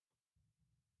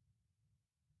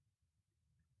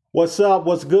What's up?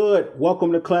 What's good?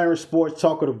 Welcome to Clarence Sports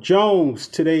Talking of Jones.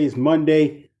 Today is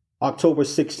Monday, October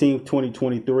 16th,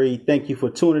 2023. Thank you for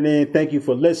tuning in. Thank you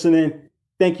for listening.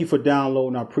 Thank you for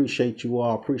downloading. I appreciate you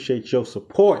all. I appreciate your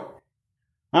support.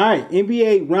 All right,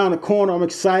 NBA round the corner. I'm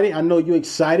excited. I know you're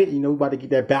excited. We're about to get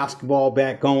that basketball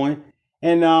back going.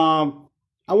 And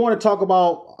I want to talk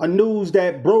about a news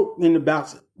that broke in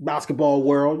the basketball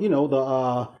world,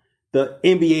 the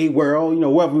NBA world,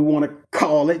 whatever we want to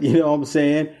call it, you know what I'm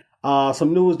saying?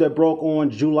 Some news that broke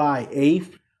on July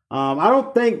 8th. I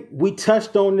don't think we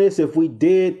touched on this. If we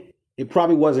did, it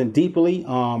probably wasn't deeply.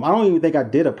 I don't even think I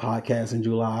did a podcast in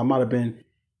July. I might have been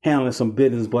handling some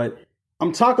business, but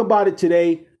I'm talking about it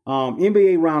today.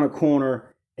 NBA round the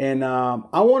corner. And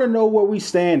I want to know where we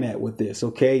stand at with this,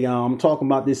 okay? I'm talking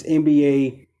about this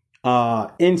NBA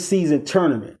in-season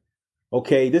tournament.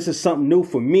 Okay, this is something new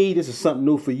for me. This is something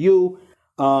new for you.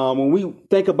 When we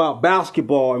think about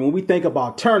basketball and when we think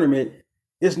about tournament,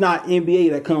 it's not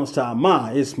NBA that comes to our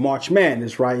mind. It's March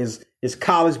Madness, right? It's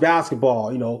college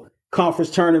basketball,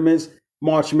 conference tournaments,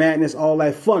 March Madness, all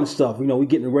that fun stuff. We're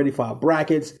getting ready for our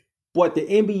brackets. But the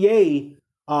NBA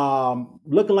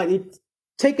looking like it's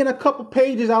taking a couple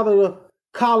pages out of the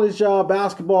college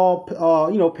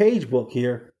basketball, page book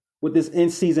here with this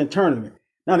in-season tournament.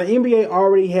 Now, the NBA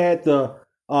already had the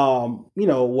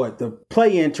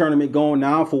play-in tournament going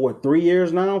now for 3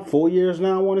 years now, 4 years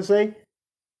now, I want to say.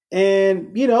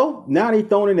 And, now they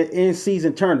throwing in the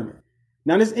in-season tournament.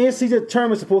 Now, this in-season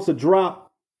tournament is supposed to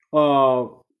drop,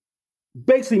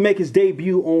 basically make its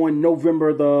debut on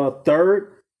November the 3rd.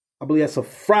 I believe that's a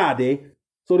Friday.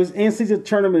 So this in-season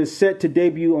tournament is set to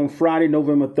debut on Friday,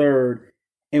 November 3rd,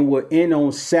 and will end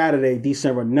on Saturday,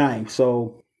 December 9th.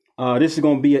 So, this is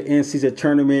going to be an in-season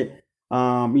tournament,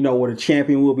 where the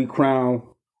champion will be crowned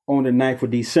on the 9th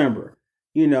of December,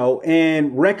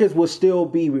 and records will still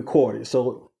be recorded.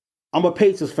 So I'm a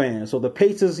Pacers fan. So the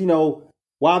Pacers,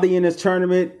 while they're in this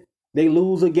tournament, they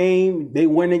lose a game, they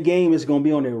win a game, it's going to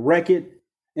be on their record.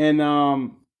 And,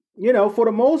 for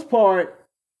the most part,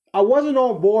 I wasn't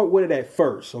on board with it at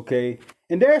first, okay?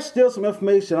 And there's still some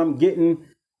information I'm getting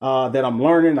that I'm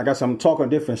learning. Like I said, I'm talking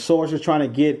to different sources, trying to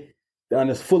get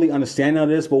fully understanding of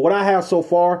this. But what I have so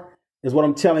far is what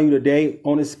I'm telling you today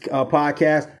on this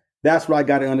podcast. That's what I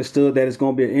got it understood, that it's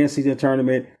going to be an in-season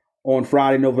tournament on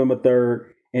Friday, November 3rd,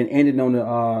 and ending on the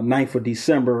 9th of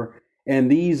December.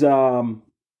 And these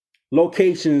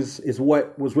locations is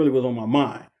what was on my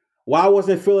mind. Why I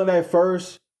wasn't feeling that at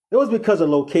first? It was because of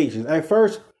locations. At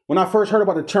first, when I first heard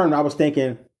about the tournament, I was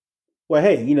thinking, well,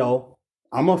 hey,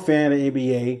 I'm a fan of the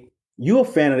NBA. You're a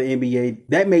fan of the NBA.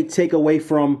 That may take away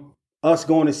from us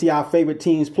going to see our favorite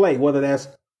teams play, whether that's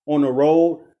on the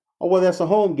road or whether that's a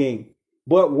home game.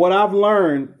 But what I've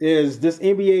learned is this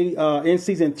NBA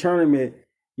in-season tournament,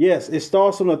 yes, it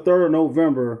starts on the 3rd of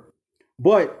November,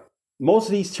 but most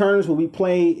of these tournaments will be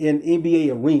played in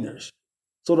NBA arenas.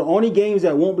 So the only games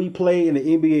that won't be played in the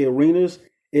NBA arenas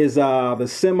is the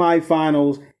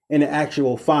semifinals and the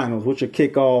actual finals, which will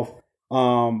kick off,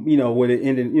 with it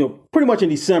ending, pretty much in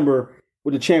December,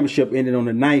 with the championship ending on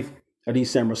the 9th of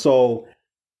December. So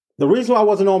the reason why I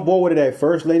wasn't on board with it at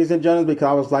first, ladies and gentlemen, because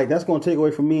I was like, that's going to take away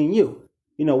from me and you.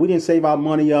 We didn't save our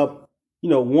money up,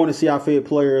 want to see our favorite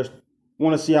players,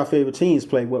 want to see our favorite teams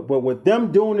play. But with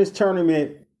them doing this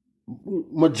tournament,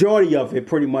 majority of it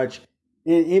pretty much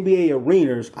in NBA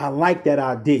arenas, I like that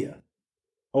idea.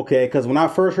 Okay, because when I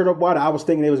first heard about it, I was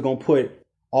thinking they was going to put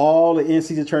all the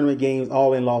in-season tournament games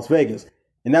all in Las Vegas.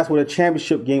 And that's where the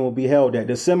championship game will be held at.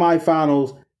 The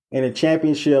semifinals and the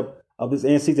championship of this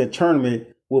in-season tournament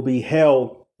will be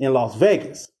held in Las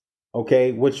Vegas,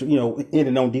 okay, which,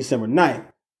 ended on December 9th.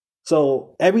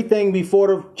 So everything before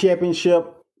the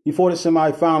championship, before the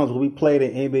semifinals will be played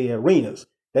in NBA arenas.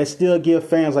 That still give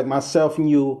fans like myself and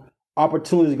you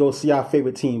opportunity to go see our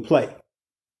favorite team play.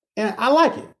 And I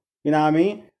like it. You know what I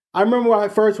mean? I remember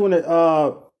when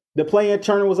the play-in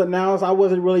tournament was announced, I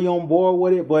wasn't really on board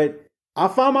with it, but I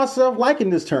found myself liking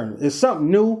this tournament. It's something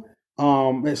new.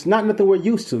 It's not nothing we're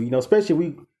used to,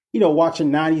 especially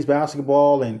watching 90s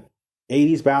basketball and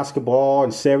 80s basketball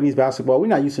and 70s basketball. We're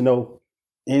not used to no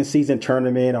in-season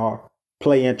tournament or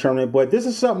play-in tournament, but this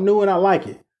is something new and I like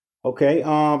it. Okay.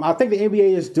 I think the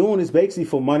NBA is doing this basically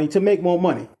for money, to make more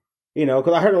money,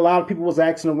 because I heard a lot of people was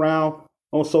asking around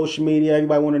on social media.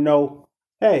 Everybody want to know,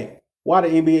 hey, why the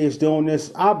NBA is doing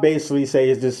this? I basically say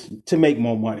it's just to make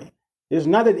more money. It's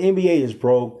not that the NBA is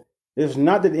broke. It's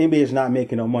not that the NBA is not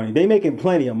making no money. They're making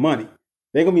plenty of money.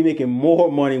 They're going to be making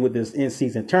more money with this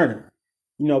in-season tournament,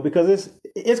 because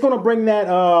it's going to bring that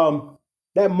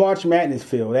that March Madness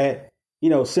feel, that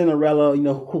Cinderella,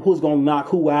 who's going to knock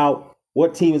who out,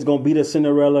 what team is going to be the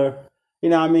Cinderella. You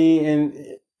know what I mean? And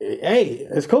hey,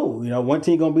 it's cool. One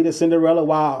team going to be the Cinderella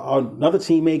while another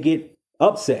team may get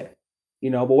upset.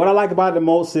 But what I like about it the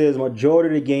most is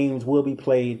majority of the games will be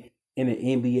played in the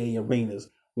NBA arenas.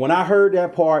 When I heard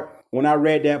that part, when I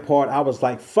read that part, I was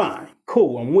like, fine,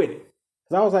 cool, I'm with it.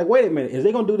 Because I was like, wait a minute, is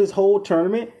they going to do this whole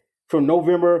tournament from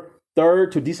November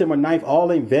 3rd to December 9th all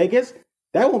in Vegas?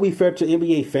 That won't be fair to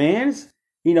NBA fans,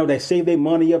 that save their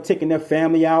money up, taking their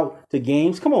family out to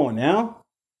games. Come on now.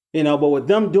 But with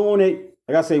them doing it,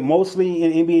 like I say, mostly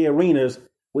in NBA arenas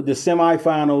with the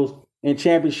semifinals and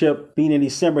championship being in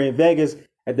December in Vegas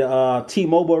at the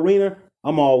T-Mobile Arena,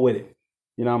 I'm all with it.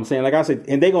 You know what I'm saying? Like I said,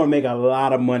 and they're going to make a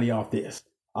lot of money off this.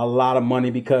 A lot of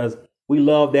money because we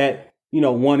love that,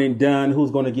 one and done,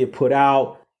 who's going to get put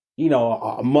out,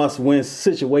 a must-win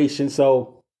situation.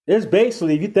 So it's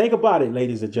basically, if you think about it,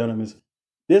 ladies and gentlemen,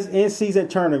 this in-season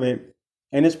tournament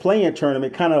and this play-in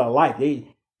tournament kind of alike.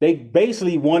 They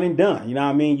basically one and done. You know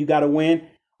what I mean? You got to win.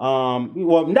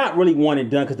 Well, not really one and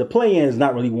done because the play-in is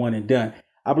not really one and done.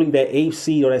 I believe that 8th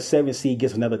seed or that 7th seed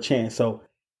gets another chance. So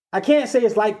I can't say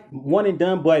it's like one and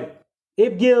done, but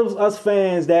it gives us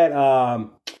fans that,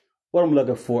 what I'm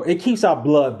looking for, it keeps our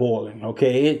blood boiling,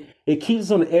 okay? It keeps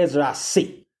us on the edge of our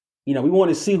seat. We want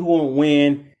to see who going to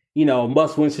win,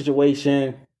 must-win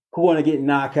situation, who going to get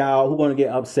knocked out, who going to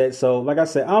get upset. So, like I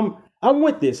said, I'm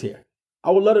with this here.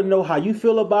 I would love to know how you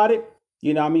feel about it.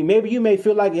 I mean, maybe you may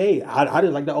feel like, hey, I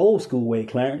just like the old school way,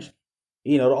 Clarence.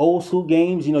 The old school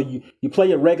games, you play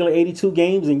your regular 82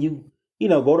 games and you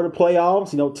go to the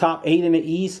playoffs, top 8 in the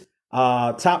East,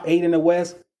 top 8 in the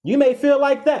West. You may feel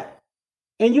like that.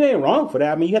 And you ain't wrong for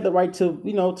that. I mean, you have the right to,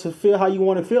 to feel how you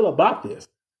want to feel about this.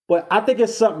 But I think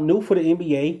it's something new for the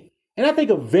NBA. And I think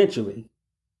eventually,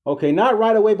 okay, not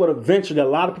right away, but eventually a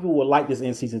lot of people will like this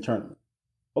in-season tournament.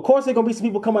 Of course, there are going to be some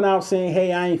people coming out saying,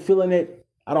 hey, I ain't feeling it.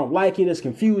 I don't like it. It's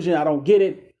confusion. I don't get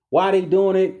it. Why are they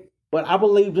doing it? But I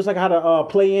believe just like how the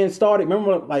play-in started.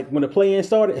 Remember, like when the play-in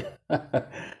started? I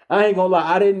ain't going to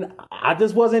lie. I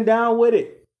just wasn't down with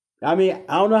it. I mean,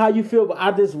 I don't know how you feel, but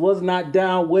I just was not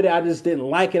down with it. I just didn't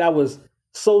like it. I was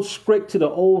so strict to the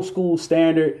old school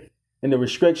standard and the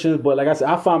restrictions. But like I said,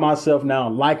 I find myself now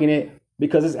liking it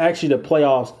because it's actually the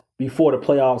playoffs before the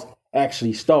playoffs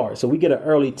actually start. So we get an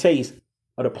early taste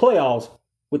of the playoffs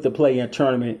with the play-in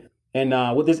tournament.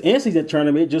 And with this in-season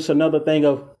tournament, just another thing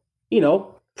of,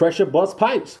 pressure bust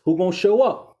pipes. Who going to show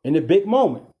up in the big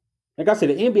moment? Like I said,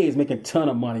 the NBA is making a ton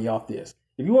of money off this.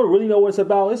 If you want to really know what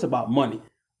it's about money.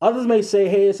 Others may say,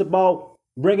 hey, it's about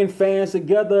bringing fans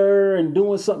together and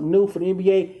doing something new for the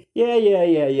NBA.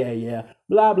 Yeah.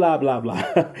 Blah, blah, blah, blah.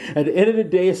 At the end of the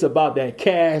day, it's about that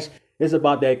cash. It's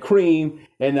about that cream.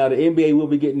 And the NBA will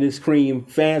be getting this cream.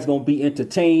 Fans going to be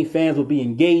entertained. Fans will be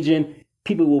engaging.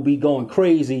 People will be going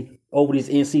crazy over these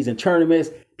in-season tournaments.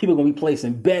 People are going to be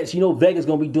placing bets. Vegas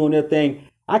going to be doing their thing.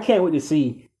 I can't wait to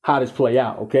see how this play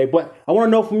out, okay? But I want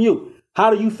to know from you. How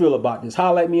do you feel about this?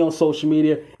 Holler at me on social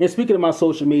media. And speaking of my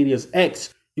social medias,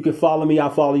 X, you can follow me. I'll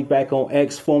follow you back on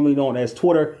X, formerly known as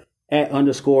Twitter,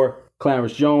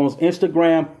 @_Clarence Jones.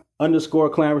 Instagram,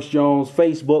 _Clarence Jones.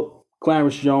 Facebook,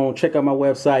 Clarence Jones. Check out my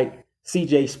website,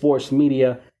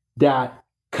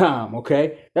 cjsportsmedia.com.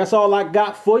 Okay? That's all I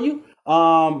got for you.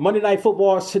 Monday Night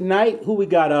Football is tonight. Who we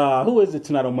got? Who is it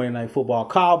tonight on Monday Night Football?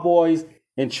 Cowboys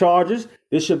and Chargers.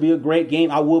 This should be a great game.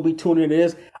 I will be tuning into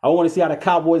this. I want to see how the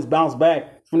Cowboys bounce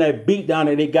back from that beatdown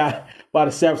that they got by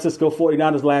the San Francisco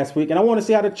 49ers last week. And I want to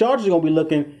see how the Chargers are going to be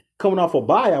looking coming off a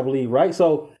bye, I believe, right?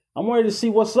 So I'm ready to see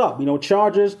what's up.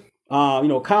 Chargers,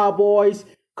 Cowboys,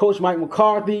 Coach Mike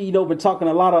McCarthy, been talking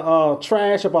a lot of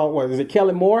trash about,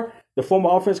 Kellen Moore, the former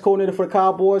offense coordinator for the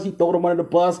Cowboys. He threw him under the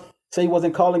bus, said he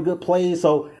wasn't calling good plays.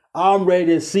 So I'm ready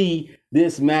to see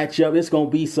this matchup. It's going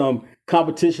to be some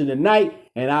competition tonight,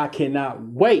 and I cannot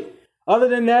wait. Other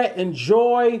than that,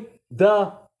 enjoy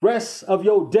the rest of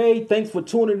your day. Thanks for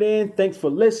tuning in. Thanks for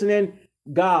listening.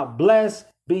 God bless.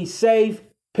 Be safe.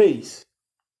 Peace.